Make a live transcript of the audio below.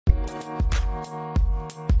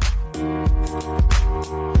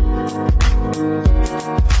Two,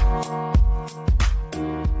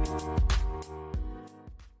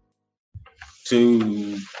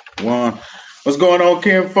 one. What's going on,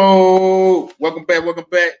 kinfolk? Welcome back.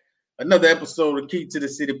 Another episode of Key to the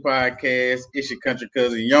City podcast. It's your country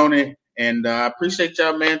cousin Yoni, and I appreciate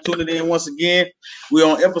y'all, man, tuning in once again. We're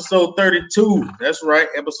on episode 32. That's right,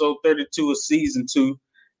 episode 32 of season 2.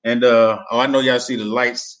 And I know y'all see the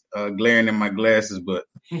lights glaring in my glasses, but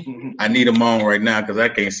I need them on right now because I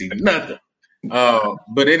can't see nothing.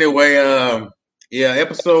 But anyway, yeah,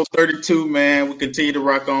 episode 32, man. We continue to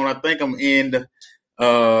rock on. I think I'm in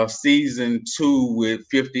season 2 with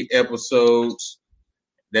 50 episodes.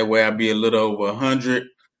 That way I'll be a little over 100.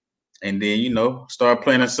 And then, start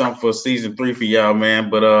planning something for season 3 for y'all,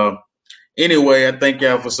 man. But anyway, I thank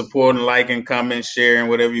y'all for supporting, liking, commenting, sharing,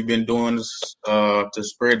 whatever you've been doing to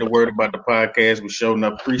spread the word about the podcast. We sure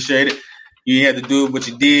enough appreciate it. You had to do it, but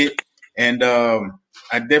you did. And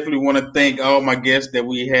I definitely want to thank all my guests that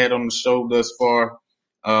we had on the show thus far.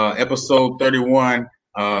 Episode 31,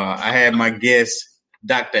 I had my guest,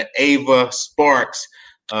 Dr. Ava Sparks.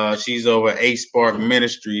 She's over A Spark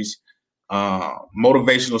Ministries,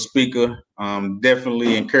 motivational speaker,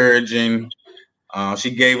 definitely encouraging.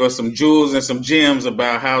 She gave us some jewels and some gems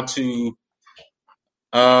about how to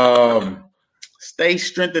stay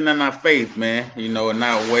strengthened in our faith, man, and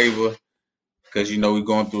not waver. Because, we're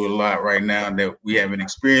going through a lot right now that we haven't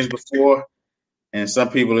experienced before. And some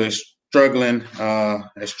people are struggling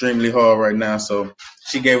extremely hard right now. So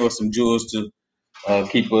she gave us some jewels to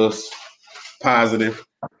keep us positive.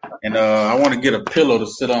 And I want to get a pillow to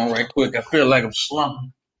sit on right quick. I feel like I'm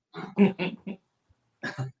slumping.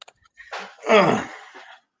 There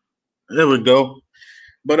we go.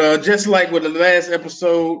 But just like with the last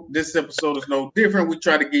episode, this episode is no different. We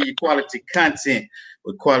try to give you quality content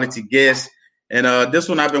with quality guests. And this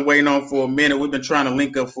one I've been waiting on for a minute. We've been trying to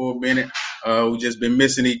link up for a minute. We've just been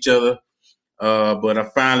missing each other. But I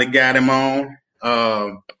finally got him on.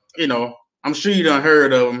 I'm sure you done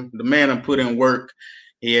heard of him. The man done put in work.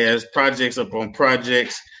 He has projects upon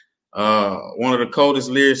projects. One of the coldest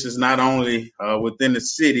lyricists, not only within the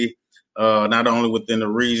city, not only within the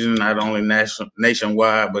region, not only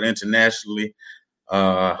nationwide, but internationally.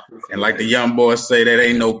 And like the young boys say, that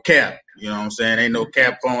ain't no cap. You know what I'm saying? Ain't no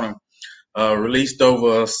cap on him. Released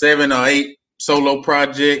over 7 or 8 solo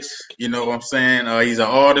projects. You know what I'm saying? He's an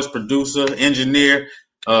artist, producer, engineer,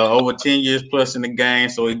 over 10 years plus in the game.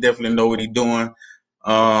 So he definitely know what he's doing.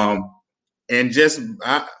 And just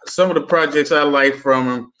some of the projects I like from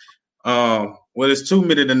him. Well, it's too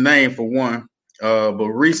many to name for one. But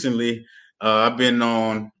recently I've been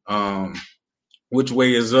on Which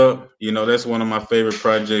Way Is Up. That's one of my favorite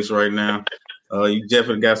projects right now. You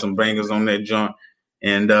definitely got some bangers on that joint.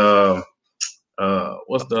 And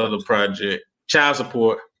what's the other project? Child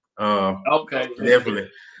Support. Okay. Definitely.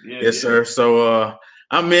 Yes, sir. So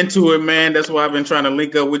I'm into it, man. That's why I've been trying to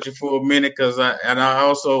link up with you for a minute, because I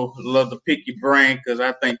also love to pick your brain, because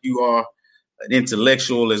I think you are an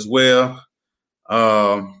intellectual as well.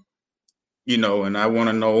 And I want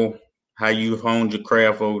to know how you honed your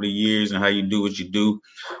craft over the years and how you do what you do.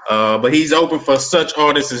 But he's open for such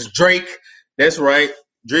artists as Drake. That's right.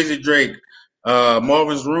 Drizzy Drake.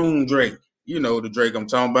 Marvin's Room Drake. You know the Drake I'm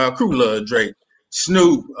talking about. Crew Love Drake.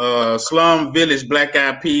 Snoop, Slum Village, Black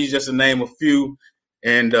Eyed Peas, just to name a few.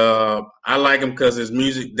 And I like him because his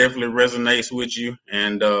music definitely resonates with you.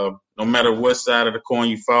 And no matter what side of the coin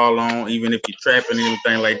you fall on, even if you're trapping and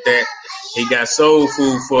anything like that, he got soul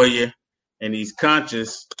food for you. And he's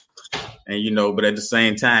conscious. And, but at the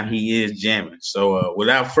same time, he is jamming. So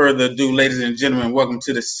without further ado, ladies and gentlemen, welcome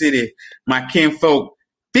to the city. My kinfolk.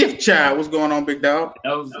 Fifth Child, what's going on, big dog?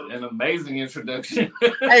 That was an amazing introduction.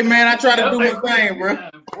 Hey, man, I try to do my thing, bro.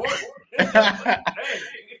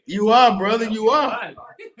 You are, brother. You are.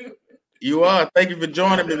 You are. Thank you for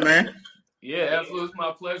joining me, man. Yeah, absolutely. It's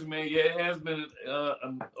my pleasure, man. Yeah, it has been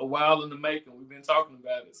a while in the making. We've been talking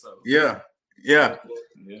about it. So Yeah.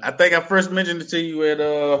 I think I first mentioned it to you at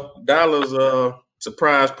Dollar's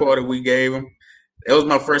surprise party we gave him. It was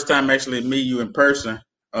my first time actually meeting you in person.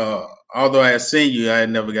 Although I had seen you, I had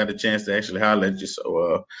never got a chance to actually holler at you.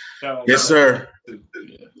 So, yes, sir.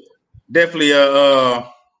 Definitely.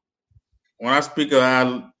 When I speak of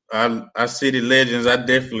our city legends, I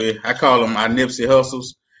call them our Nipsey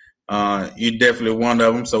Hustles. You're definitely one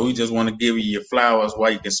of them. So we just want to give you your flowers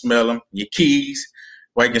while you can smell them, your keys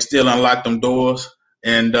while you can still unlock them doors.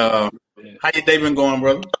 And how your day been going,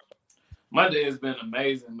 brother? My day has been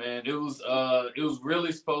amazing, man. It was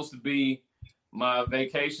really supposed to be my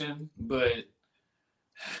vacation, but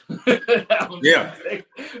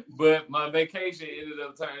But my vacation ended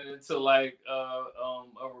up turning into like a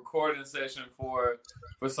recording session for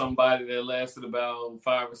somebody that lasted about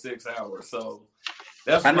 5 or 6 hours. So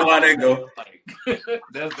that's I know how they go. Like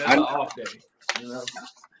that's an off day, you know.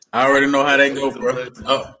 I already know how they go, bro.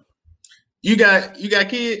 Oh, you got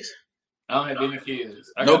kids? I don't have any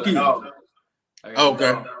kids. I No got kids. a dog.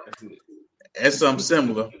 Okay, That's it. that's something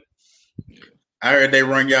similar. Yeah. I heard they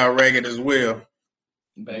run y'all ragged as well.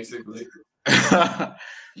 Basically.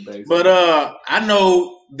 But I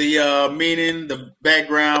know the meaning, the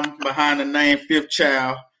background behind the name Fifth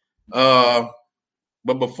Child.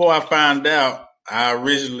 But before I found out, I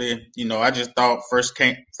originally, I just thought first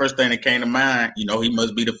thing that came to mind, he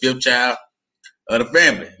must be the fifth child of the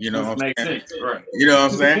family. You know Which what I'm makes saying? sense, right? You know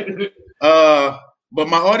what I'm saying? But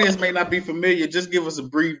my audience may not be familiar. Just give us a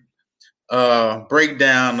brief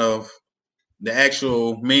breakdown of the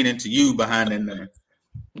actual meaning to you behind that name.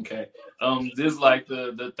 Okay. This is like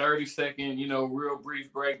the 30-second, real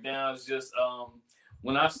brief breakdown. Is just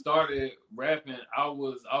when I started rapping, I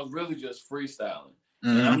was really just freestyling.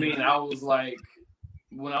 Mm-hmm. And I mean, I was like,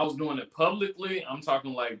 when I was doing it publicly, I'm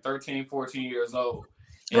talking like 13, 14 years old.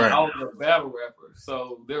 And right. I was a battle rapper.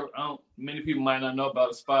 So many people might not know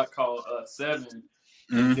about a spot called 7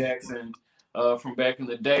 in Jackson from back in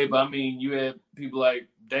the day. But I mean, you had people like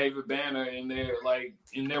David Banner in there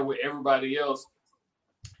with everybody else.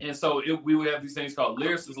 And so we would have these things called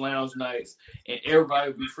Lyricist Lounge nights, and everybody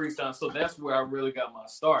would be freestyling. So that's where I really got my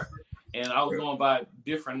start. And I was going by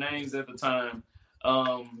different names at the time.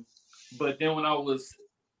 But then when I was,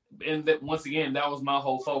 once again, that was my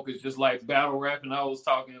whole focus, just like battle rapping. I was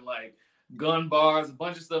talking like gun bars, a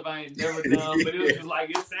bunch of stuff I ain't never done, but it was just like,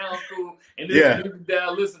 it sounds cool. And this is music that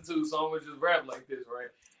I listen to, so I'm going to just rap like this, right?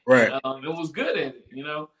 Right. And, it was good at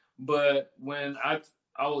it, But when I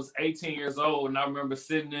was 18 years old, and I remember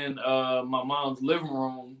sitting in my mom's living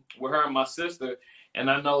room with her and my sister,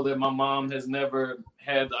 and I know that my mom has never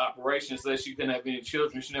had the operation, so that she couldn't have any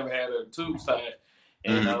children. She never had her tubes tied.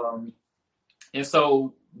 And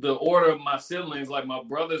so the order of my siblings, like my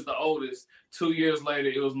brother's the oldest. 2 years later,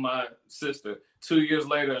 it was my sister. 2 years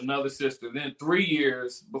later, another sister. Then 3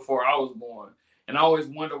 years before I was born. And I always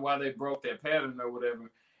wonder why they broke that pattern or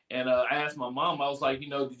whatever. And I asked my mom, I was like,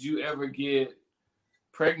 did you ever get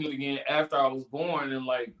pregnant again after I was born and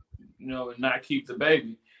and not keep the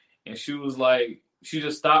baby? And she was like, she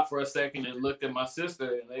just stopped for a second and looked at my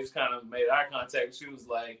sister, and they just kind of made eye contact. She was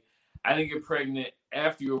like, I didn't get pregnant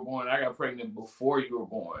after you were born. I got pregnant before you were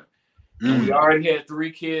born. And we already had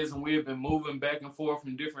 3 kids, and we had been moving back and forth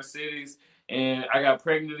from different cities. And I got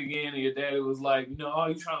pregnant again, and your daddy was like, oh,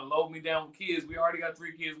 you trying to load me down with kids? We already got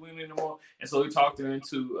 3 kids. We don't need no more. And so he talked her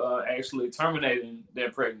into actually terminating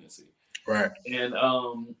that pregnancy. Right. And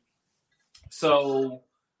so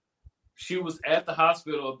she was at the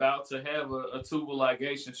hospital about to have a tubal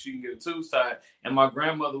ligation. She can get a tube tied. And my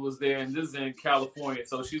grandmother was there, and this is in California.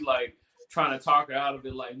 So she's like trying to talk her out of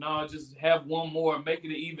it. Like, no, just have one more, make it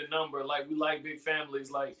an even number. Like, we like big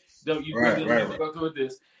families. Like, don't you really need to go through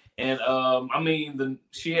this? And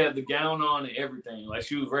she had the gown on and everything. Like,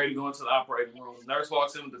 she was ready to go into the operating room. The nurse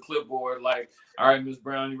walks in with the clipboard, like, all right, Miss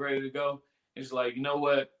Brown, you ready to go? And she's like, you know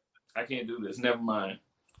what? I can't do this. Never mind.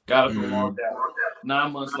 Got up and walked out.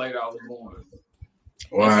 9 months later, I was born.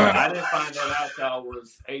 Wow. And so I didn't find that out till I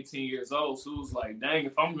was 18 years old. So it was like, dang,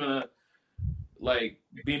 if I'm going to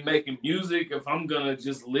be making music, if I'm going to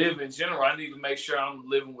just live in general, I need to make sure I'm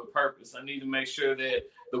living with purpose. I need to make sure that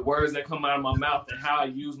the words that come out of my mouth and how I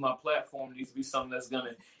use my platform needs to be something that's going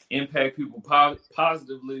to impact people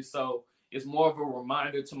positively. So it's more of a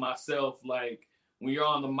reminder to myself, like, when you're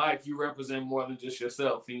on the mic, you represent more than just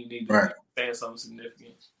yourself, and you need to say something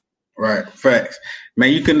significant. Right. Facts.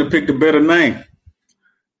 Man, you couldn't have picked a better name.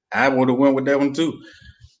 I would have went with that one too.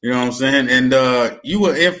 You know what I'm saying? And you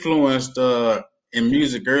were influenced in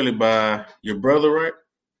music early by your brother, right?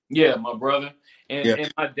 Yeah, my brother.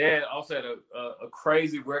 And my dad also had a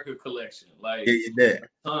crazy record collection, like a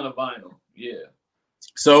ton of vinyl. Yeah.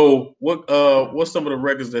 So what's some of the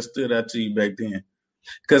records that stood out to you back then?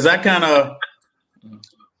 Because I kind of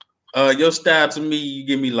your style to me, you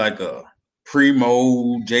give me like a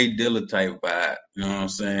Primo, Jay Dilla type vibe. You know what I'm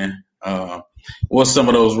saying? What's some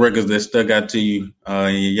of those records that stuck out to you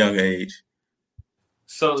in your young age?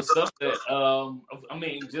 So the stuff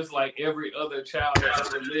that just like every other child that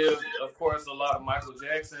ever lived, of course, a lot of Michael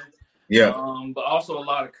Jackson. Yeah. But also a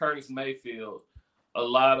lot of Curtis Mayfield. A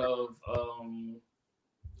lot of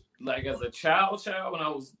like as a child when I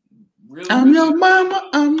was really. I'm your mama,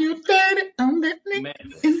 I'm your daddy, I'm that nigga.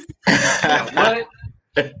 What?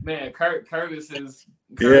 Man, Curtis is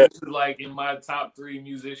like in my top 3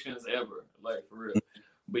 musicians ever, like for real.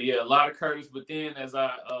 But yeah, a lot of Curtis. But then as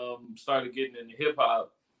I started getting into hip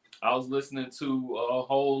hop, I was listening to a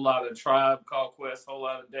whole lot of Tribe Called Quest, a whole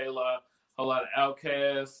lot of De La, a whole lot of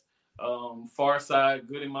Outkast, Pharcyde,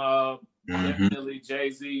 Goody Mob, definitely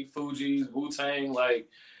Jay-Z, Fugees, Wu-Tang, like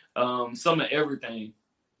some of everything.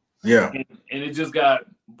 Yeah. And it just got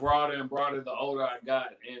broader and broader the older I got.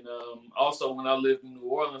 And also when I lived in New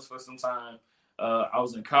Orleans for some time, I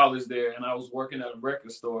was in college there and I was working at a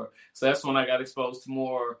record store. So that's when I got exposed to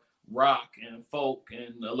more rock and folk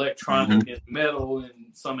and electronic and metal and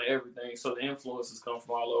some of everything. So the influences come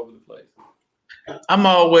from all over the place. I'm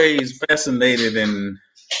always fascinated in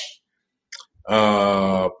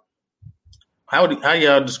how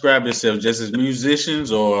y'all describe yourselves, just as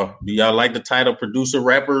musicians, or do y'all like the title producer,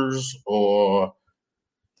 rappers, or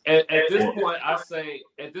at this point I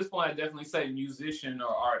definitely say musician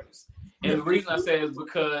or artist. And the reason I say is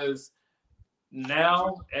because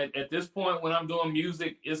now at this point when I'm doing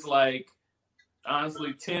music, it's like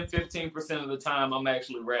honestly 10-15% of the time I'm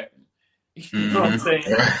actually rapping. You know what I'm saying?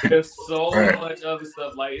 There's so much other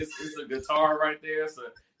stuff. Like it's a guitar right there, it's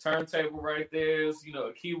a turntable right there, it's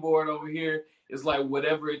a keyboard over here. It's like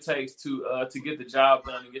whatever it takes to get the job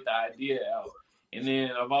done and get the idea out. And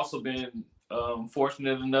then I've also been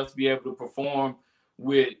fortunate enough to be able to perform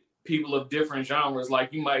with people of different genres.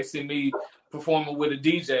 Like you might see me performing with a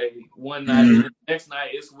DJ one night, and the next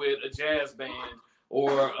night it's with a jazz band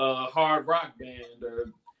or a hard rock band, or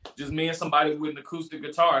just me and somebody with an acoustic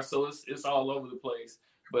guitar. So it's all over the place.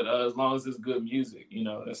 But as long as it's good music,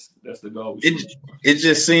 that's the goal. It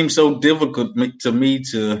just seems so difficult to me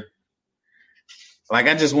to, like,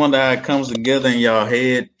 I just wonder how it comes together in y'all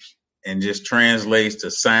head and just translates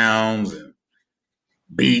to sounds and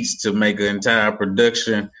beats to make an entire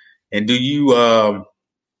production. And do you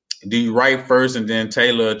write first and then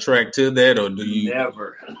tailor a track to that, or do you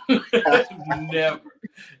never?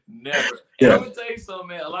 Never. And I'm gonna tell you something,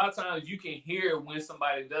 man. A lot of times you can hear when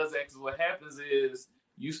somebody does that, because what happens is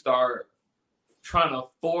you start trying to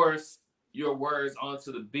force your words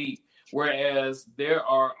onto the beat. Whereas there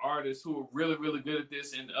are artists who are really, really good at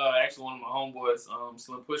this, and actually one of my homeboys,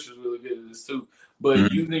 Slim Pusha, is really good at this too.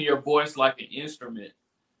 But using your voice like an instrument,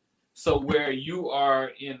 so where you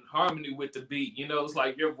are in harmony with the beat, it's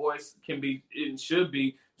like your voice can be, it should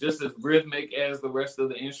be just as rhythmic as the rest of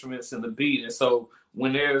the instruments in the beat. And so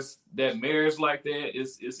when there's that marriage like that,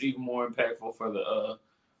 it's even more impactful for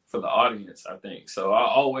the audience, I think. So I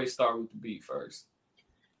always start with the beat first.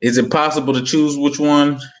 Is it possible to choose which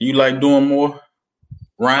one you like doing more?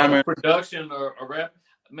 Rhyming? Production or rap?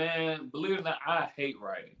 Man, believe it or not, I hate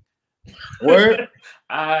writing. Word?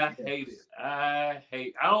 I hate it. I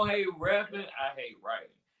don't hate rapping, I hate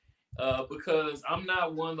writing. Because I'm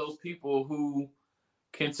not one of those people who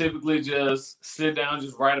can typically just sit down and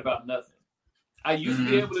just write about nothing. I used to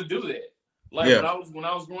be able to do that. Like when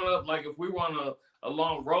I was growing up, like if we were on a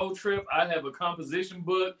long road trip, I'd have a composition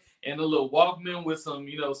book and a little Walkman with some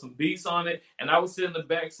beats on it, and I would sit in the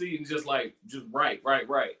back seat and just write.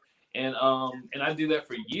 And I did that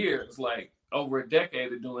for years, like over a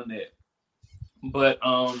decade of doing that. But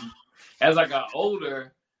as I got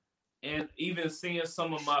older, and even seeing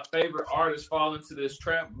some of my favorite artists fall into this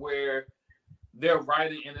trap where they're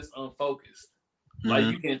writing and it's unfocused. Like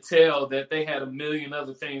you can tell that they had a million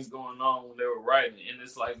other things going on when they were writing, and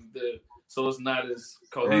it's like so it's not as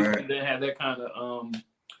cohesive. They didn't have that kind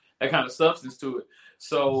of substance to it.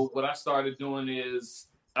 So what I started doing is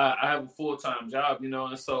I have a full-time job,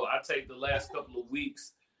 and so I take the last couple of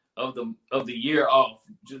weeks of the year off,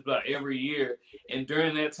 just about every year. And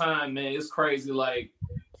during that time, man, it's crazy. Like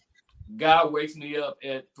God wakes me up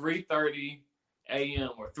at 3:30 a.m.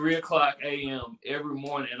 or 3:00 a.m. every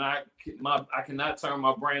morning, and I cannot turn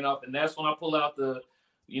my brain off. And that's when I pull out a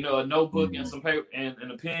notebook and some paper and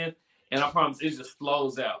a pen, and I promise it just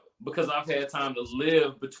flows out because I've had time to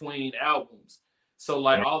live between albums. So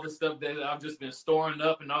like all the stuff that I've just been storing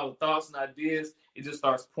up and all the thoughts and ideas, it just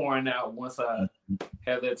starts pouring out once I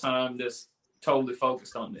have that time that's totally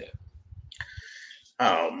focused on that.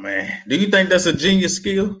 Oh man, do you think that's a genius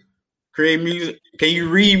skill? Create music? Can you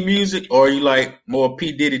read music, or are you like more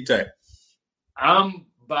P. Diddy type? I'm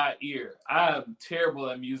by ear. I'm terrible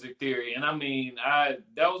at music theory, and I mean, that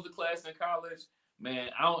was the class in college. Man,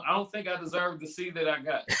 I don't think I deserved the C that I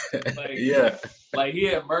got. Like, like he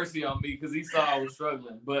had mercy on me because he saw I was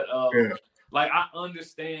struggling. But like I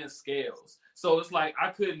understand scales, so it's like I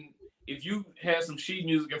couldn't. If you had some sheet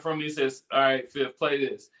music in front of me that says, "All right, Fifth, play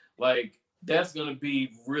this," like that's gonna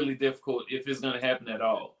be really difficult if it's gonna happen at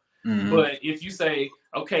all. But if you say,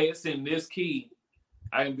 "Okay, it's in this key,"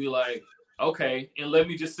 I can be like, "Okay," and let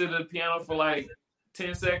me just sit at the piano for like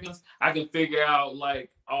 10 seconds, I can figure out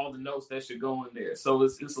like all the notes that should go in there. So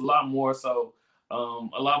it's a lot more so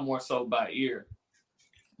by ear.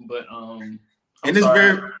 But I'm and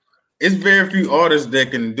it's very few artists that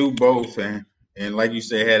can do both, and like you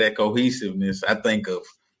said, had that cohesiveness. I think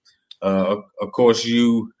of course,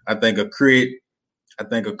 I think of Crit, I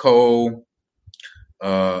think of Cole,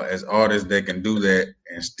 as artists that can do that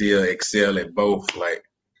and still excel at both. Like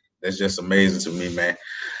that's just amazing to me, man.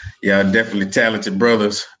 Yeah, definitely talented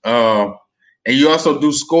brothers. And you also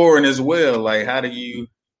do scoring as well. Like, how do you?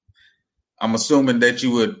 I'm assuming that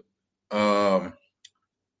you would um,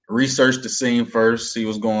 research the scene first, see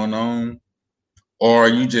what's going on, or are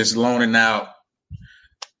you just loaning out,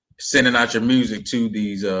 sending out your music to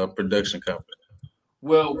these production companies?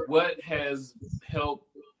 Well, what has helped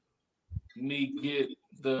me get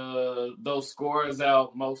those scores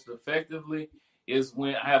out most effectively is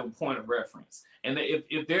when I have a point of reference. And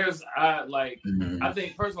if there's I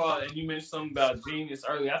think first of all, and you mentioned something about genius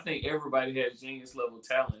earlier, I think everybody has genius level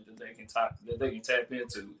talent that they can tap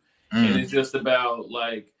into. And it's just about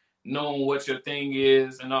like knowing what your thing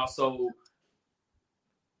is and also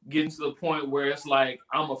getting to the point where it's like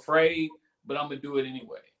I'm afraid, but I'm gonna do it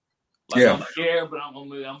anyway. Like I'm scared, but I'm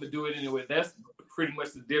gonna do it anyway. That's pretty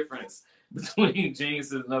much the difference between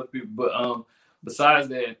geniuses and other people. But besides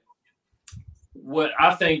that, one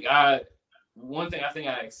thing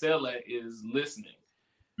I excel at is listening.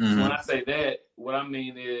 So when I say that, what I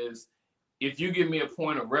mean is if you give me a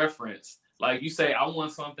point of reference, like you say, I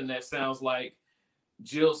want something that sounds like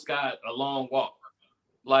Jill Scott, A Long Walk.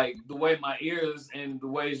 Like the way my ears and the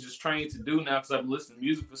way it's just trained to do now, because I've been listening to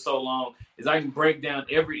music for so long, is I can break down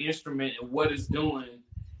every instrument and what it's doing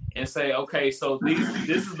and say, okay, so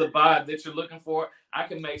this is the vibe that you're looking for. I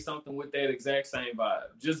can make something with that exact same vibe.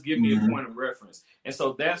 Just give me a point of reference. And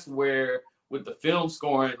so that's where, with the film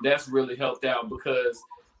scoring, that's really helped out, because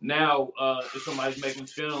now if somebody's making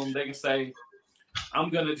film, they can say, I'm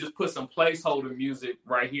going to just put some placeholder music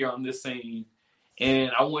right here on this scene.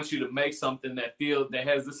 And I want you to make something that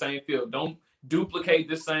has the same feel. Don't duplicate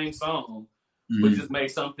the same song, but just make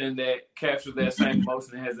something that captures that same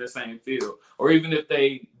emotion and has that same feel. Or even if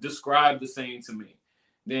they describe the scene to me,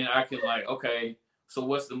 then I can like, okay, so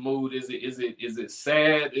what's the mood? Is it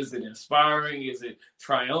sad? Is it inspiring? Is it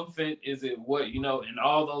triumphant? Is it what, and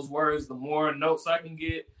all those words, the more notes I can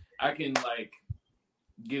get, I can like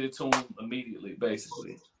get it to them immediately,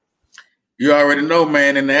 basically. You already know,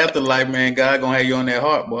 man, in the afterlife, man, God gonna have you on that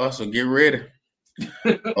heart, boy. So get ready.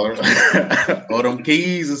 or them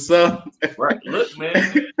keys or something. Right. Look,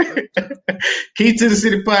 man. Key to the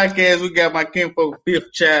City podcast. We got my kinfolk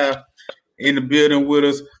fifth child in the building with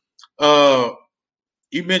us.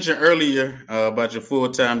 You mentioned earlier about your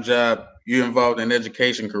full-time job. You're involved in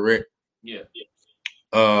education, correct? Yeah.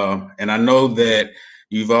 And I know that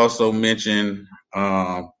you've also mentioned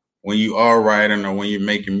when you are writing or when you're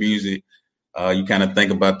making music, you kind of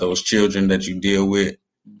think about those children that you deal with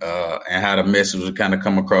and how the message will kind of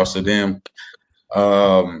come across to them.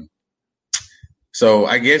 So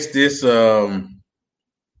I guess this the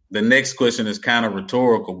next question is kind of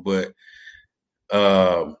rhetorical, but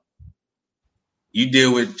you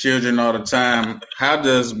deal with children all the time. How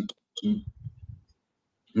does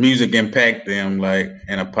music impact them, like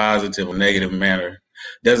in a positive or negative manner?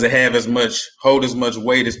 Does it hold as much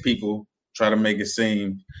weight as people try to make it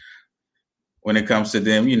seem when it comes to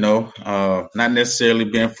them, not necessarily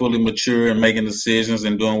being fully mature and making decisions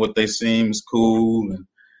and doing what they seem is cool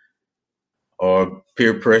or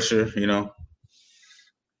peer pressure,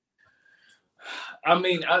 I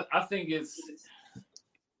mean, I think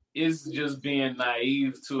it's just being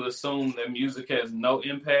naive to assume that music has no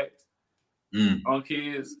impact on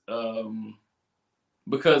kids.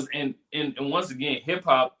 Because and once again, hip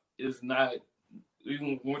hop is not,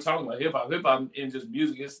 even when we're talking about hip hop and just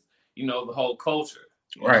music is, the whole culture.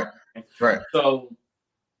 Right. Right. So,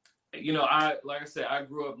 like I said, I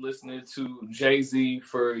grew up listening to Jay-Z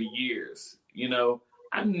for years.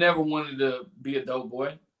 I never wanted to be a dope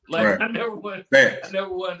boy. Like I never wanted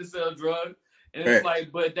to sell drugs. And it's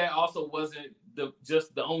like, but that also wasn't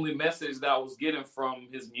just the only message that I was getting from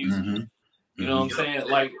his music. You know what I'm saying?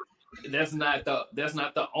 Like that's not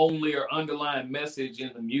the only or underlying message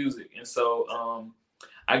in the music. And so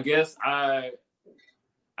I guess I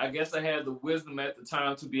had the wisdom at the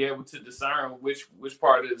time to be able to discern which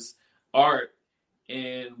part is art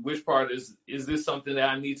and which part is this something that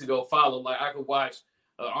I need to go follow. Like I could watch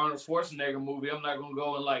an Arnold Schwarzenegger movie. I'm not gonna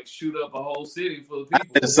go and like shoot up a whole city full of people.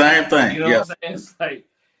 The same thing. You know what I'm saying? It's like,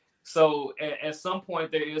 so at some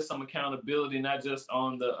point there is some accountability, not just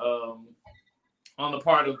on the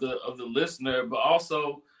part of the listener, but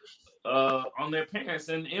also on their parents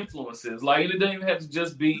and influences. Like, it doesn't even have to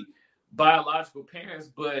just be biological parents,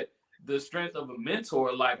 but the strength of a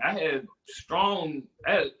mentor. Like, I had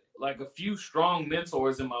like a few strong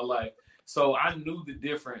mentors in my life, so I knew the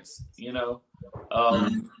difference.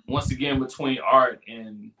 Once again, between art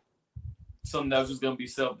and something that was just going to be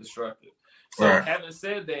self-destructive. So, right. Having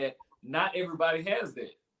said that, not everybody has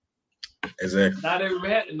that. Exactly. Not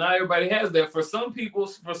everybody has that. For some people,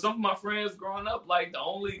 for some of my friends growing up, like, the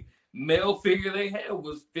only male figure they had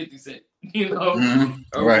was 50 Cent,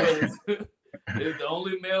 or right. was is the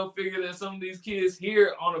only male figure that some of these kids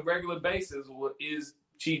hear on a regular basis is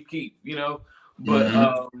Chief Keef,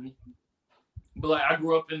 But but like, I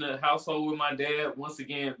grew up in a household with my dad. Once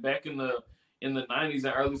again, back in the 90s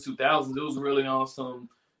and early 2000s, it was really on some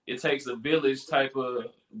 "it takes a village" type of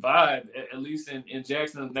vibe, at least in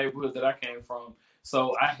Jackson, the neighborhood that I came from.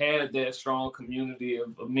 So I had that strong community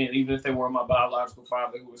of men, even if they weren't my biological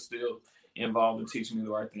father, who was still involved in teaching me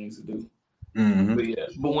the right things to do.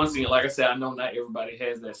 But once again, like I said, I know not everybody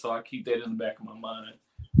has that, so I keep that in the back of my mind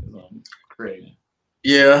as I'm creating.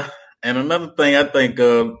 Yeah, and another thing I think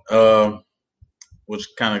of, which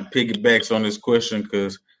kind of piggybacks on this question,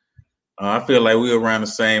 because I feel like we're around the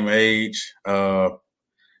same age, but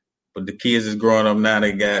the kids is growing up now.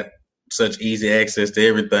 They got such easy access to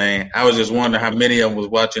everything. I was just wondering how many of them was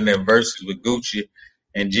watching that verses with Gucci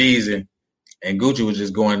and Jeezy, and Gucci was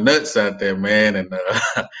just going nuts out there, man. And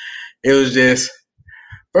it was just,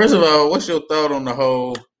 first of all, what's your thought on the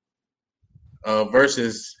whole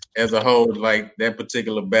verses as a whole, like that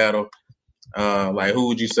particular battle? Like, who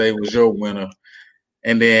would you say was your winner?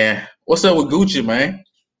 And then, what's up with Gucci, man?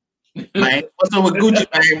 What's up with Gucci,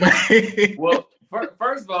 man? Well,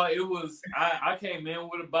 first of all, it was I came in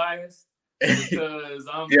with a bias because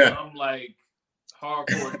I'm like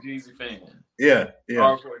hardcore Jeezy fan. Yeah.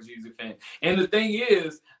 Hardcore Jeezy fan. And the thing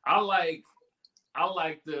is, I like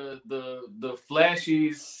the flashy,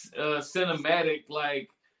 cinematic, like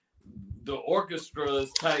the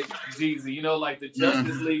orchestras type Jeezy, like the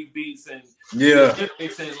Justice League beats and the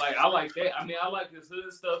Olympics, and like I like that. I mean, I like his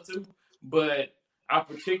hood stuff too, but I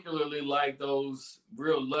particularly like those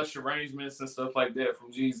real lush arrangements and stuff like that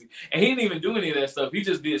from Jeezy. And he didn't even do any of that stuff. He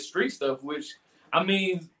just did street stuff, which, I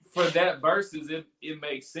mean, for that versus, it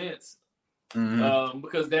makes sense.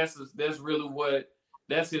 Because that's really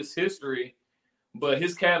that's his history. But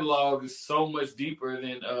his catalog is so much deeper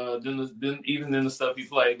than even the stuff he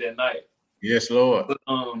played that night. Yes, Lord. But,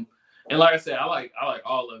 and like I said, I like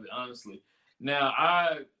all of it, honestly. Now,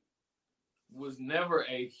 I was never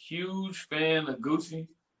a huge fan of Gucci.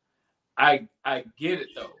 I get it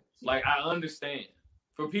though. Like, I understand.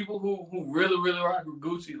 For people who really, really rock with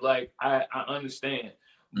Gucci, like, I understand.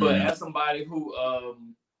 But as somebody who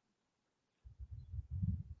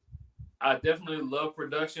I definitely love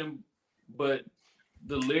production, but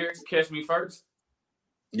the lyrics catch me first.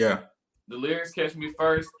 Yeah. The lyrics catch me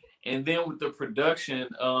first. And then with the production,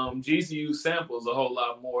 Jeezy used samples a whole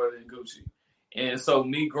lot more than Gucci. And so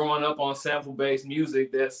me growing up on sample-based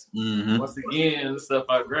music, that's once again the stuff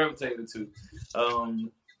I gravitated to.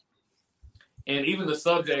 And even the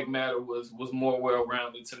subject matter was more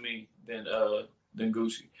well-rounded to me than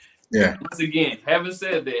Gucci. Yeah. Once again, having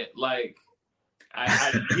said that, like,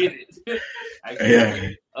 I get it. I get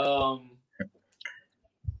it.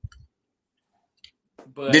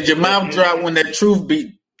 But did your mouth drop when that truth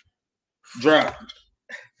beat dropped?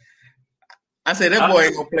 I said that boy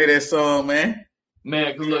ain't gonna play that song, man.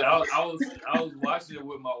 Man, cause look, I was watching it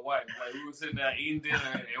with my wife. Like, we were sitting there eating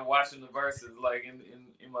dinner and watching the verses, like in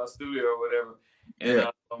my studio or whatever.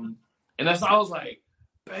 And and that's I was like,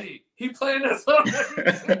 babe, he playing that song.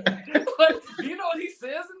 Like, do you know what he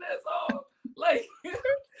says in that song? Like,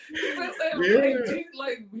 he's been saying,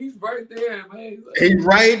 like, he's right there, man. He's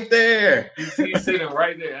right there. He's sitting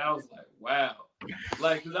right there. And I was like, wow.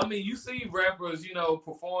 Like, cause I mean, you see rappers,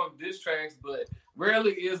 perform diss tracks, but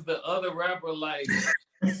rarely is the other rapper like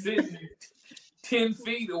sitting 10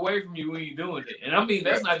 feet away from you when you're doing it. And I mean,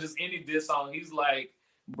 that's not just any diss song. He's like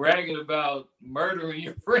bragging about murdering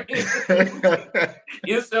your friend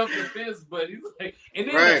in self-defense, but he's like, and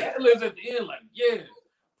then the ad-libs at the end, like, yeah,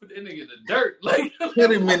 put that nigga in the dirt. Like,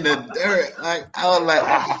 put him in the dirt. Like, I was like,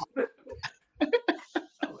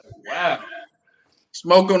 wow.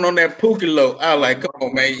 Smoking on that Pookie low. I was like, come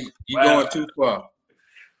on, man, you going too far.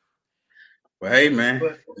 But hey, man.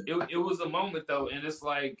 But it was a moment though, and it's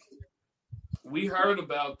like we heard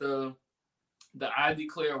about the I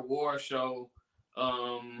Declare War show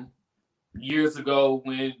years ago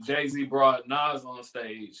when Jay-Z brought Nas on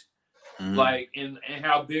stage, like and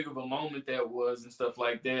how big of a moment that was and stuff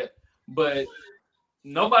like that. But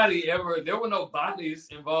nobody ever. There were no bodies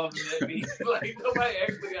involved in that beat. Like nobody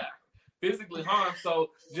actually got physically harmed.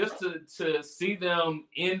 So just to see them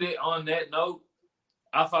end it on that note,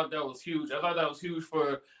 I thought that was huge. I thought that was huge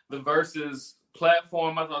for the Versus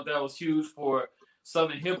platform. I thought that was huge for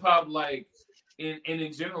Southern hip hop. Like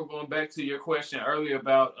in general, going back to your question earlier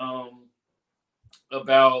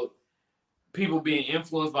about people being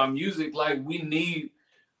influenced by music, like we need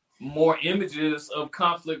more images of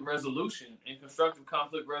conflict resolution and constructive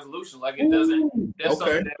conflict resolution. Like it doesn't. That's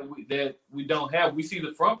Okay. something that we don't have. We see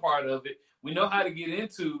the front part of it. We know how to get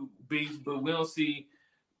into beefs, but we don't see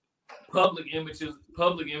public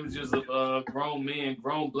images of grown men,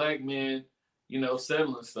 grown black men,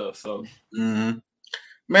 settling stuff. So,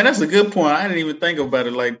 Man, that's a good point. I didn't even think about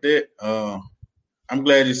it like that. I'm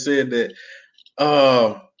glad you said that.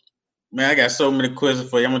 Man, I got so many questions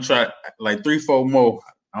for you. I'm gonna try like 3, 4 more.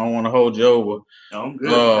 I don't want to hold you over. I'm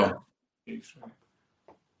good.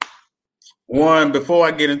 One, before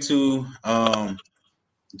I get into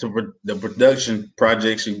the production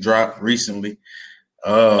projects you dropped recently,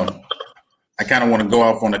 I kind of want to go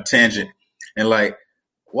off on a tangent and like,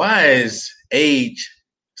 why is age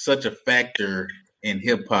such a factor in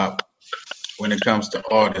hip hop when it comes to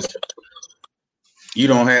artists? You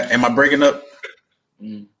don't have. Am I breaking up?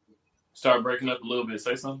 Start breaking up a little bit.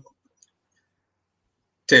 Say something.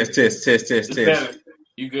 Test. It's better.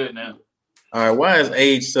 You good now? All right. Why is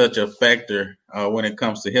age such a factor when it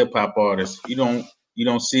comes to hip hop artists? You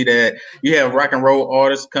don't see that. You have rock and roll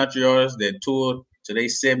artists, country artists that tour to they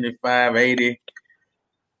 75, 80,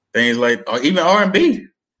 things like, or even R&B.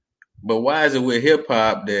 But why is it with hip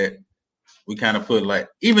hop that we kind of put like,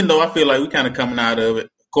 even though I feel like we kind of coming out of it.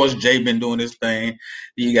 Of course, Jay been doing his thing.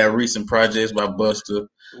 You got recent projects by Buster.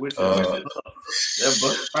 Which is that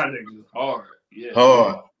Buster project is hard. Yeah.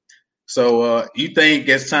 Hard. So you think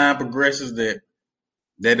as time progresses that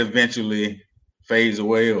eventually fades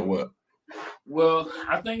away or what? Well,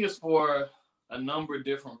 I think it's for a number of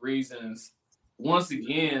different reasons. Once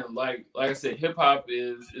again, like I said, hip hop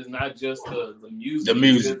is not just the music. The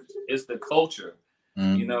music. It's the culture.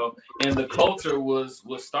 And the culture was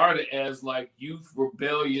started as like youth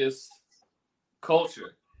rebellious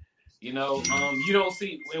culture. You don't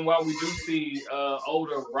see, and while we do see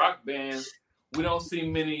older rock bands, we don't see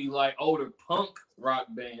many like older punk rock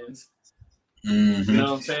bands. Mm-hmm. You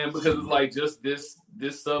know what I'm saying? Because it's like just this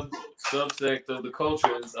subsect of the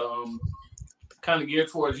culture is kind of geared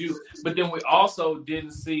towards youth. But then we also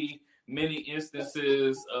didn't see many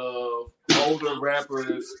instances of older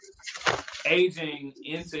rappers aging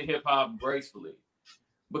into hip hop gracefully.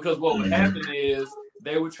 Because what would happen is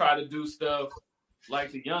they would try to do stuff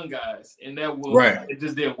like the young guys, and it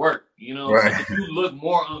just didn't work. So you look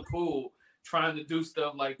more uncool trying to do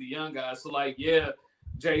stuff like the young guys. So like, yeah,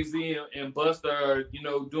 Jay-Z and Busta are,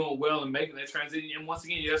 doing well and making that transition. And once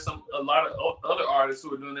again, there's a lot of other artists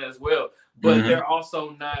who are doing that as well, but they're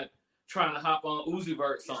also not trying to hop on Uzi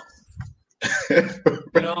Vert songs.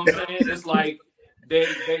 You know what I'm saying? It's like they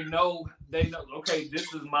know, okay,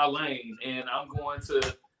 this is my lane, and I'm going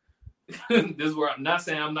to. This is where I'm not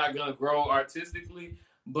saying I'm not gonna grow artistically,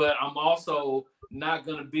 but I'm also not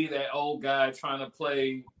gonna be that old guy trying to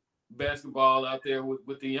play basketball out there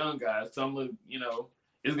with the young guys. So I'm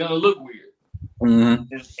it's gonna look weird.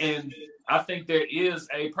 And I think there is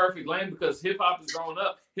a perfect lane because hip hop has grown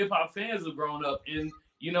up, hip hop fans have grown up, and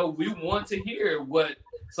we want to hear what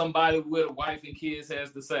somebody with a wife and kids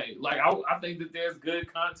has to say. Like I think that there's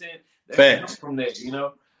good content that comes from that,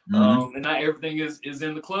 and not everything is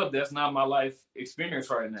in the club. That's not my life experience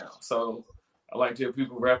right now. So I like to hear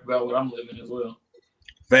people rap about what I'm living as well.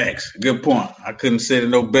 Facts. Good point. I couldn't say it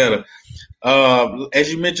no better.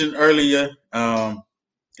 As you mentioned earlier,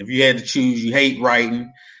 if you had to choose, you hate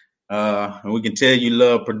writing. And we can tell you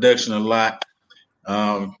love production a lot.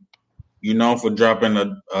 You're known for dropping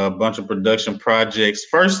a bunch of production projects.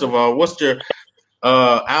 First of all, what's your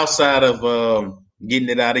outside of getting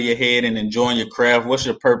it out of your head and enjoying your craft? What's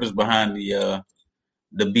your purpose behind the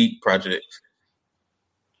beat project?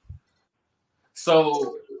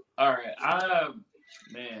 So, all right, I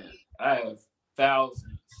have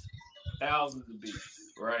thousands of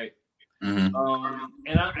beats, right? And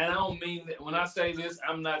I don't mean that when I say this,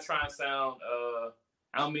 I'm not trying to sound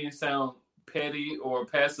I don't mean to sound petty or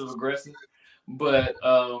passive aggressive, but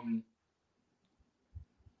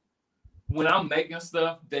when I'm making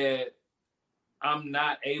stuff that I'm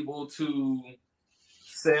not able to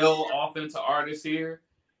sell off into artists here,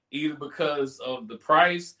 either because of the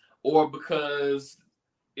price or because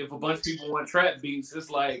if a bunch of people want trap beats, it's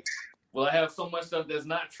like well, I have so much stuff that's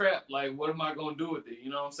not trap. Like, what am I going to do with it? You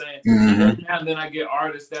know what I'm saying? Mm-hmm. And then I get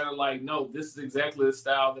artists that are like, no, this is exactly the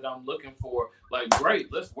style that I'm looking for. Like,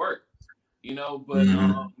 great, let's work. You know, but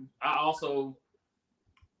I also,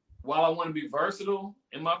 while I want to be versatile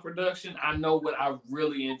in my production, I know what I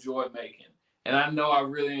really enjoy making. And I know I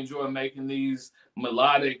really enjoy making these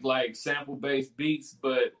melodic, like sample-based beats.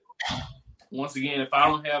 But once again, if I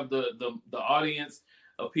don't have the audience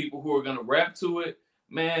of people who are gonna rap to it,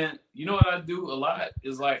 man, you know what I do a lot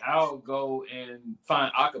is like I'll go and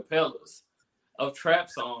find acapellas of trap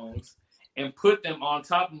songs and put them on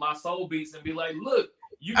top of my soul beats and be like, look,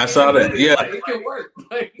 you I can saw do that. it. Yeah. Like it can work.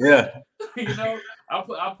 Like, Yeah. you know,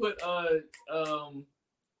 I put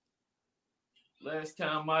last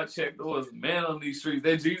time I checked, there was Man on These Streets.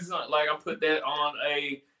 That Jesus, like I put that on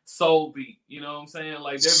a soul beat. You know what I'm saying?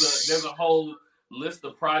 Like there's a whole list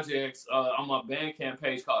of projects on my Bandcamp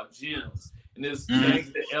page called Gems, and it's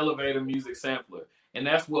Gangsta Elevator Music Sampler, and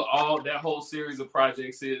that's what all that whole series of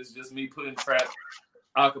projects is. Just me putting trap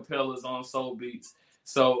acapellas on soul beats.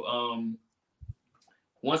 So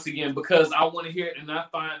once again, because I want to hear it, and I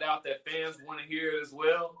find out that fans want to hear it as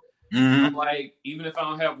well. I'm like, even if I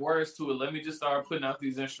don't have words to it, let me just start putting out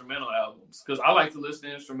these instrumental albums because I like to listen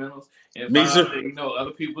to instrumentals and find out that, you know,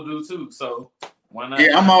 other people do too. So why not?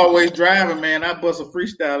 Yeah, I'm always driving, man. I bust a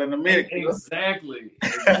freestyle in a minute. Exactly.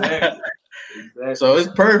 So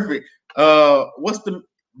it's perfect. What's the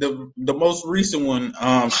most recent one?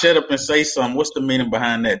 Shut Up and Say Something. What's the meaning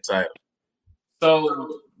behind that title?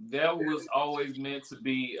 So that was always meant to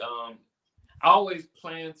be. I always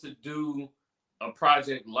planned to do a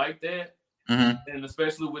project like that, and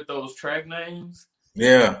especially with those track names.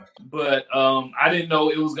 Yeah. But I didn't know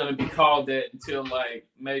it was gonna be called that until like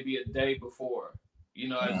maybe a day before. You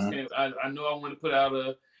know, I knew I wanted to put out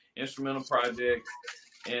a instrumental project,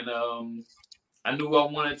 and I knew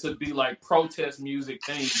I wanted to be like protest music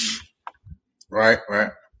themed. Right.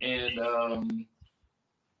 And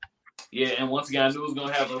yeah, and once again, I knew it was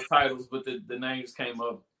gonna have those titles, but the names came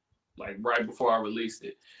up like right before I released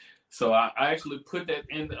it. So I actually put that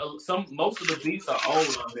in. Most of the beats are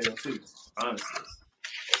old on there too, honestly.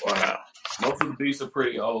 Wow. Most of the beats are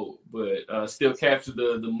pretty old, but still capture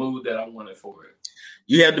the mood that I wanted for it.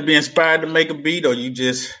 You have to be inspired to make a beat, or you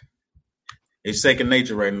just it's second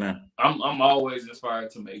nature right now. I'm always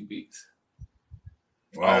inspired to make beats.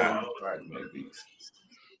 Wow. Always inspired to make beats.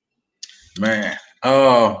 Man.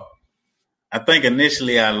 I think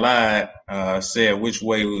initially I lied. Said Which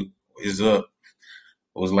Way Is Up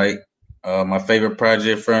was like my favorite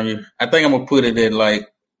project from you. I think I'm gonna put it at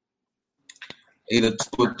like either 2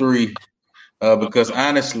 or 3. Because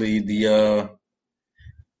honestly, the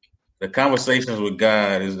conversations with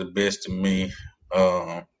God is the best to me.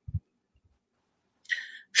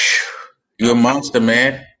 You're a monster,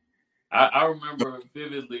 man. I remember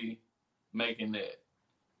vividly making that.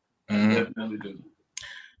 I definitely do.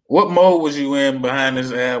 What mode was you in behind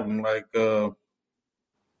this album? Like,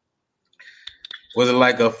 was it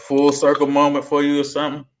like a full circle moment for you or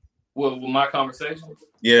something? Well, with my conversations?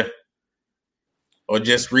 Yeah. Or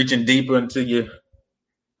just reaching deeper into your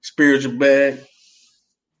spiritual bag?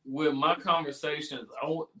 With my conversations,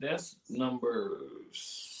 that's number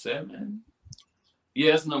 7.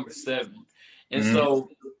 Yeah, it's number 7. And so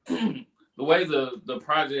the way the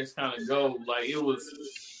projects kind of go, like it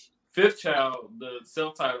was Fifth Child, the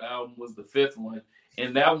self-titled album was the 5th one.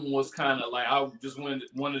 And that one was kind of like, I just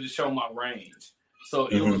wanted to show my range. So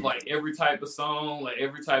it was like every type of song, like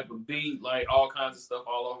every type of beat, like all kinds of stuff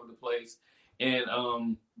all over the place. And I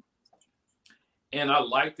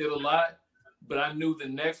liked it a lot, but I knew the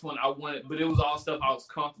next one I wanted, but it was all stuff I was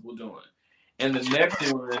comfortable doing. And the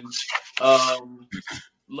next one,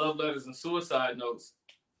 Love Letters and Suicide Notes,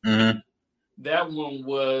 that one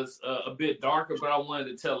was a bit darker, but I wanted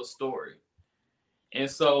to tell a story. And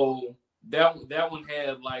so that one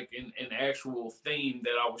had like an actual theme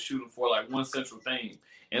that I was shooting for, like one central theme.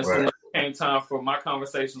 And so when it came time for my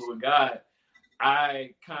conversations with God,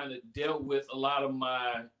 I kind of dealt with a lot of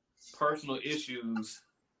my personal issues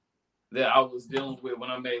that I was dealing with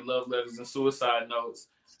when I made Love Letters and Suicide Notes.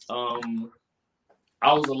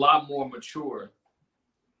 I was a lot more mature.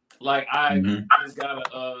 Like I just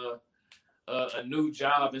got a new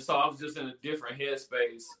job, and so I was just in a different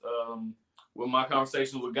headspace with my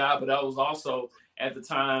conversation with God. But I was also at the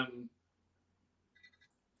time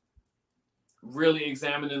really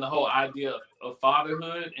examining the whole idea of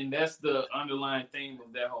fatherhood, and that's the underlying theme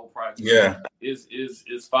of that whole project. Yeah,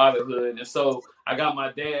 is fatherhood. And so I got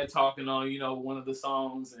my dad talking on, you know, one of the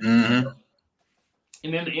songs, and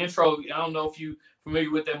then the intro. I don't know if you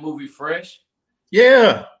familiar with that movie Fresh.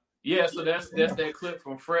 Yeah. Yeah, so that's that clip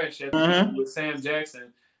from Fresh at the beginning with Sam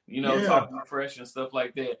Jackson, talking to Fresh and stuff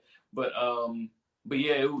like that. But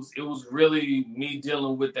yeah, it was really me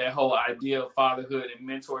dealing with that whole idea of fatherhood and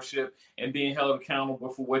mentorship and being held accountable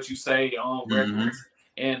for what you say on records,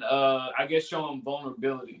 and I guess showing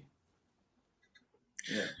vulnerability.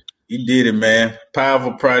 Yeah, you did it, man.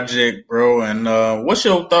 Powerful project, bro. And what's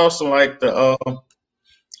your thoughts on like the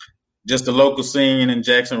just the local scene in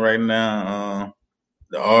Jackson right now?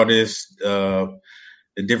 The artists, the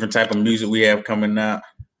different type of music we have coming out.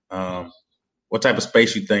 What type of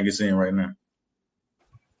space you think it's in right now?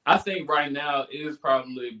 I think right now it is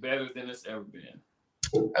probably better than it's ever been.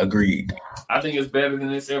 Agreed. I think it's better than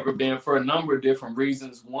it's ever been for a number of different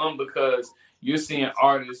reasons. One, because you're seeing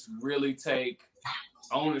artists really take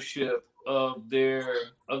ownership of their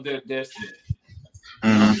destiny. You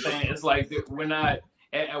know what I'm saying? It's like we're not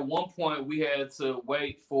at one point we had to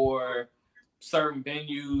wait for certain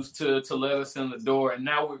venues to let us in the door, and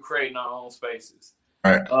now we're creating our own spaces.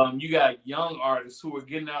 Right. You got young artists who are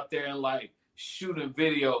getting out there and like shooting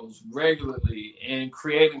videos regularly and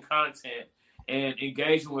creating content and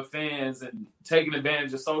engaging with fans and taking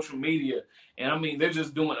advantage of social media. And I mean, they're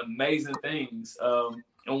just doing amazing things. And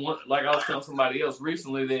like I was telling somebody else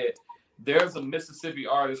recently that there's a Mississippi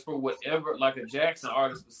artist for whatever, like a Jackson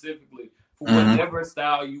artist specifically, for whatever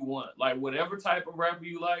style you want. Like whatever type of rapper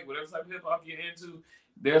you like, whatever type of hip hop you're into,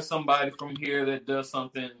 there's somebody from here that does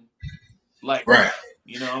something like that.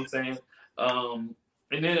 You know what I'm saying?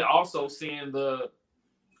 And then also seeing the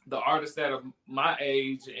artists that are my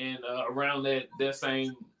age and around that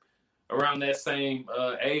same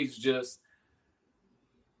age just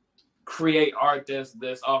create art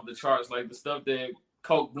that's off the charts, like the stuff that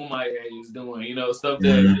Coke Boomaye is doing, stuff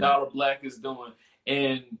that Dollar Black is doing,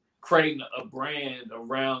 and creating a brand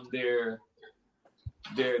around their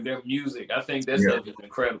music. I think that stuff is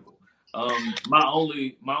incredible. My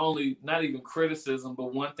only not even criticism,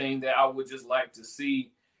 but one thing that I would just like to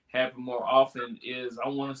see happen more often is I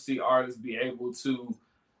want to see artists be able to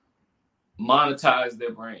monetize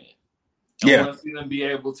their brand. I want to see them be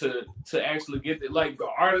able to actually get it. Like the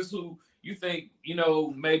artists who you think,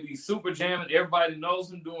 maybe super jamming, everybody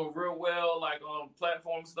knows him doing real well, like on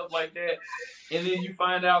platforms, stuff like that. And then you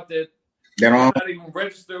find out that they're not even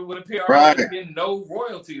registered with a PR, getting no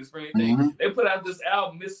royalties for anything. They put out this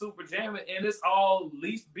album, Miss Super Jamming, and it's all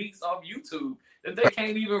leased beats off YouTube that they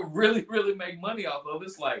can't even really, really make money off of.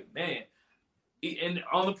 It's like, man. And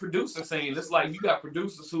on the producer scene, it's like you got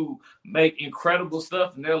producers who make incredible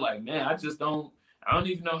stuff, and they're like, man, I don't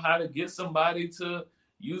even know how to get somebody to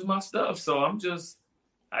use my stuff. So I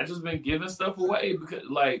just been giving stuff away because,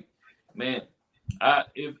 like, man,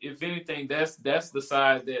 if anything, that's the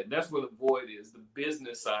side that's where the void is, the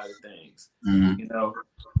business side of things, and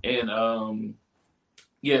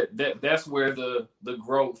that's where the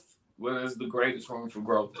growth, where there's the greatest room for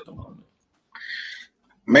growth at the moment.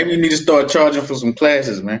 Maybe you need to start charging for some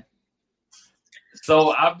classes, man.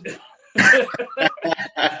 So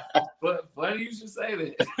but funny you should say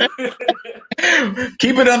that.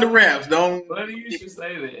 Keep it under wraps, don't. Funny you should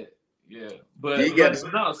say that. Yeah, but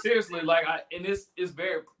no, seriously, like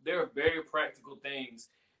there are very practical things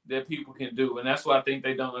that people can do, and that's what I think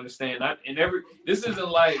they don't understand. This isn't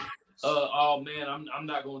like, oh man, I'm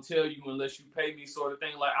not gonna tell you unless you pay me, sort of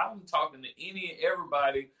thing. Like I'm talking to any and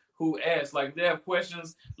everybody who asks, like, if they have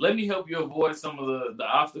questions, let me help you avoid some of the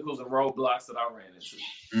obstacles and roadblocks that I ran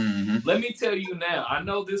into. Let me tell you now, I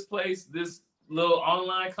know this place, this little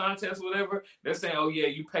online contest, whatever, they're saying, oh yeah,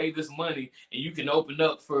 you pay this money and you can open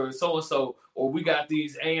up for so-and-so, or we got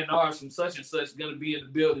these A&Rs from such and such going to be in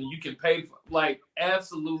the building, you can pay for, like,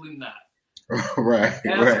 absolutely not. Right.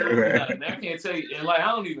 Not. And I can't tell you, and like, I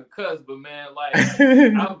don't even cuss, but man, like,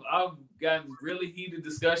 I've gotten really heated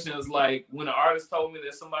discussions, like, when an artist told me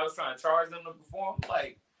that somebody was trying to charge them to perform,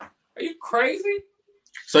 like, are you crazy?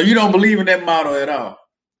 So you don't believe in that model at all?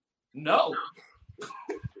 No.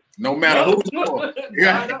 No matter who's for.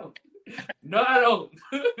 I don't. No, I don't.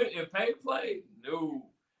 In pay to play, no,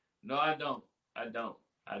 I don't.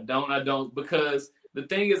 Because the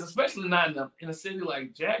thing is, especially not in a city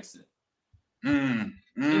like Jackson. In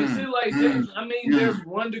a city like Jackson, I mean, there's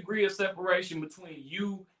 1 degree of separation between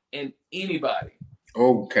you and anybody.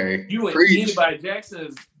 Okay. You and anybody. Jackson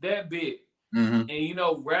is that big. And,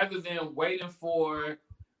 rather than waiting for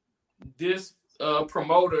this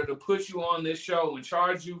promoter to put you on this show and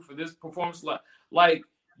charge you for this performance, like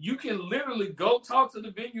you can literally go talk to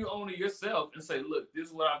the venue owner yourself and say, look, this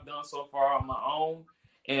is what I've done so far on my own,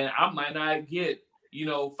 and I might not get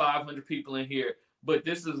 500 people in here, but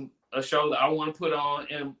this is a show that I want to put on,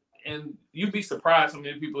 and you'd be surprised how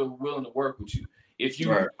many people are willing to work with you. if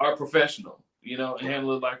you are professional, you know, and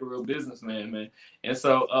handle it like a real businessman, man. And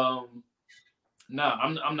so, I'm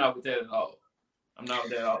not with that at all. I'm not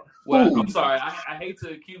with that at all. Well, I'm sorry. I hate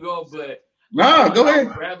to keep going, but go ahead. I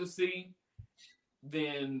would rather see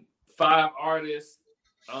than 5 artists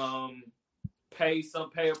pay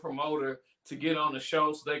a promoter to get on the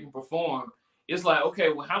show so they can perform. It's like,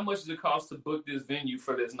 okay, well, how much does it cost to book this venue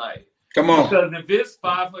for this night? Come on. Because if it's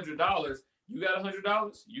 $500, you got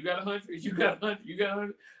 $100, you got 100, you got 100, you got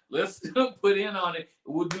 100. Let's put in on it.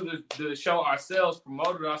 We'll do the show ourselves,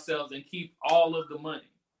 promote it ourselves, and keep all of the money.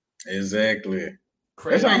 Exactly.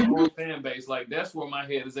 Create our own fan base. Like, that's where my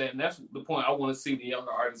head is at, and that's the point I want to see the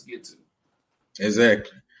younger artists get to.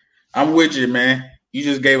 Exactly. I'm with you, man. You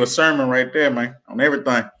just gave a sermon right there, man, on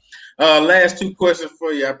everything. Last 2 questions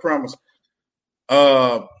for you, I promise.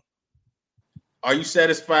 Are you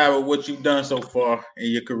satisfied with what you've done so far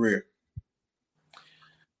in your career?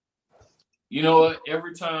 You know what?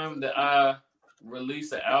 Every time that I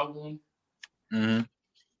release an album,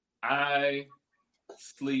 I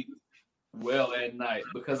sleep well at night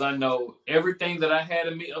because I know everything that I had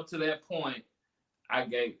in me up to that point, I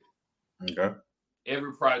gave it. Okay.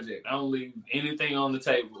 Every project. I don't leave anything on the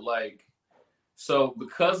table. Like, so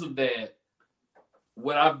because of that,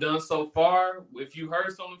 what I've done so far, if you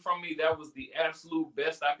heard something from me, that was the absolute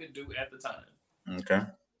best I could do at the time. Okay.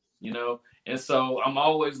 You know, and so I'm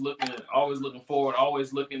always looking forward,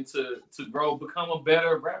 always looking to grow, become a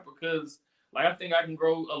better rapper because, like, I think I can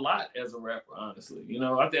grow a lot as a rapper. Honestly, you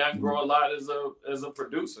know, I think I can grow a lot as a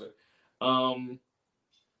producer.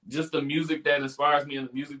 Just the music that inspires me and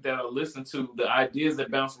the music that I listen to, the ideas that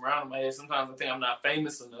bounce around in my head. Sometimes I think I'm not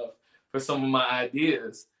famous enough for some of my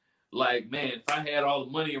ideas. Like, man, if I had all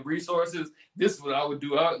the money and resources, this is what I would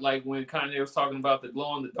do. Like when Kanye was talking about the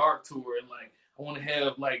Glow in the Dark tour and like, I want to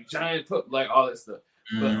have like giant like all that stuff.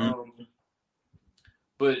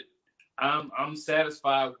 But I'm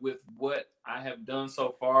satisfied with what I have done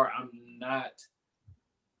so far. I'm not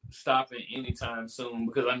stopping anytime soon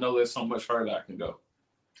because I know there's so much further I can go.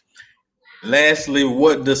 Lastly,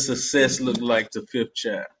 what does success look like to Fifth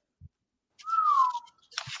Child?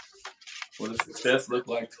 What does success look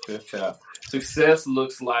like to Fifth Child? Success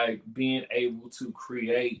looks like being able to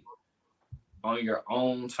create on your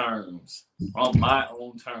own terms, on my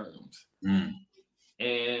own terms,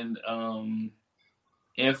 and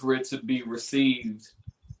for it to be received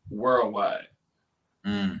worldwide.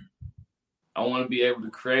 I want to be able to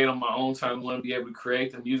create on my own terms. I want to be able to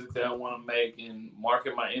create the music that I want to make and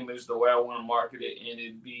market my image the way I want to market it, and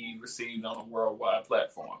it be received on a worldwide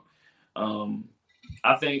platform.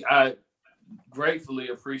 I think I gratefully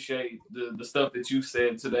appreciate the stuff that you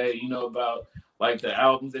said today, you know, about like the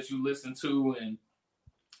albums that you listen to and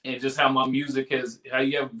just how my music how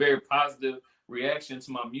you have a very positive reaction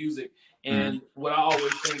to my music. And what I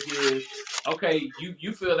always think is, okay,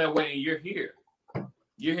 you feel that way and you're here.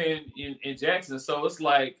 You're here in Jackson. So it's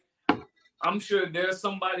like, I'm sure there's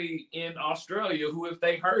somebody in Australia who, if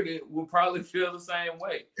they heard it, will probably feel the same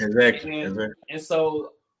way. Exactly. And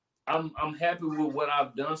so I'm happy with what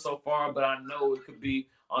I've done so far, but I know it could be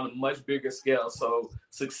on a much bigger scale. So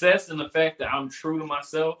success in the fact that I'm true to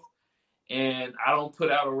myself and I don't put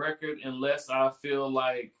out a record unless I feel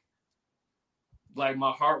like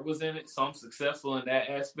my heart was in it. So I'm successful in that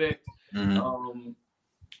aspect.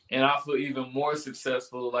 And I feel even more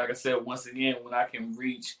successful, like I said, once again, when I can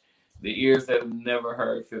reach the ears that have never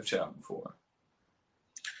heard Fifth Child before.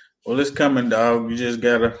 Well, it's coming, dog. You just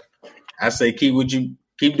gotta, I say, keep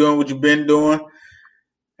doing what you've been doing.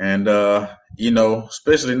 And, you know,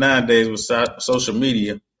 especially nowadays with social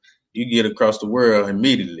media, you get across the world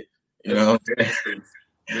immediately. You know what I'm saying?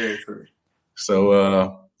 Very true.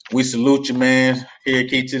 So we salute you, man, here at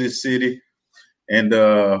Key to the City. And,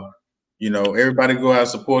 you know, everybody go out and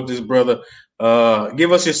support this brother.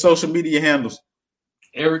 Give us your social media handles.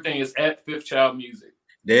 Everything is at Fifth Child Music.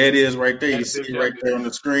 There it is right there. You see it right there on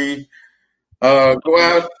the screen. Go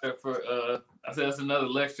out. I said that's another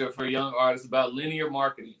lecture for young artists about linear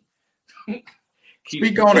marketing.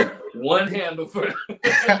 Speak on it. One handle for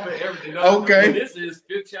everything. Okay. This is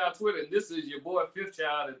Fifth Child Twitter. And this is your boy Fifth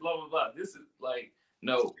Child and blah, blah, blah. This is like,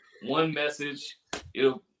 no, one message.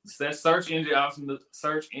 That's search engine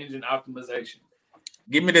optimization.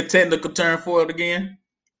 Give me the technical term for it again.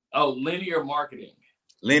 Oh, linear marketing.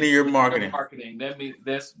 Linear marketing. That means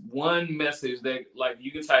that's one message that, like,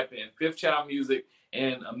 you can type in Fifth Child Music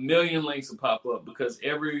and a million links will pop up because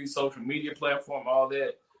every social media platform, all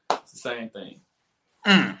that, it's the same thing.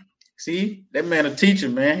 See, that man a teacher,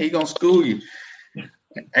 man. He gonna school you.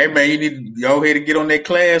 Hey, man, you need to go ahead and get on that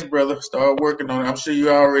class, brother. Start working on it. I'm sure you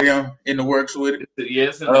already in the works with it.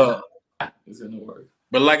 Yes. It's in the works.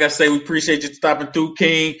 But like I say, we appreciate you stopping through,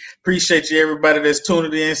 King. Appreciate you, everybody that's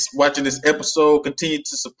tuning in, watching this episode. Continue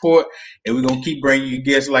to support, and we're going to keep bringing you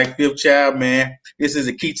guests like Fifth Child, man. This is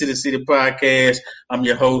a Key to the City podcast. I'm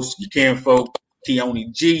your host, your kinfolk,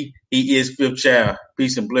 Keone G. He is Fifth Child.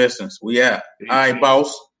 Peace and blessings. We out. Peace. All right,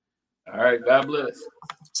 boss. All right, God bless.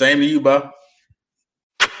 Same to you, Bob.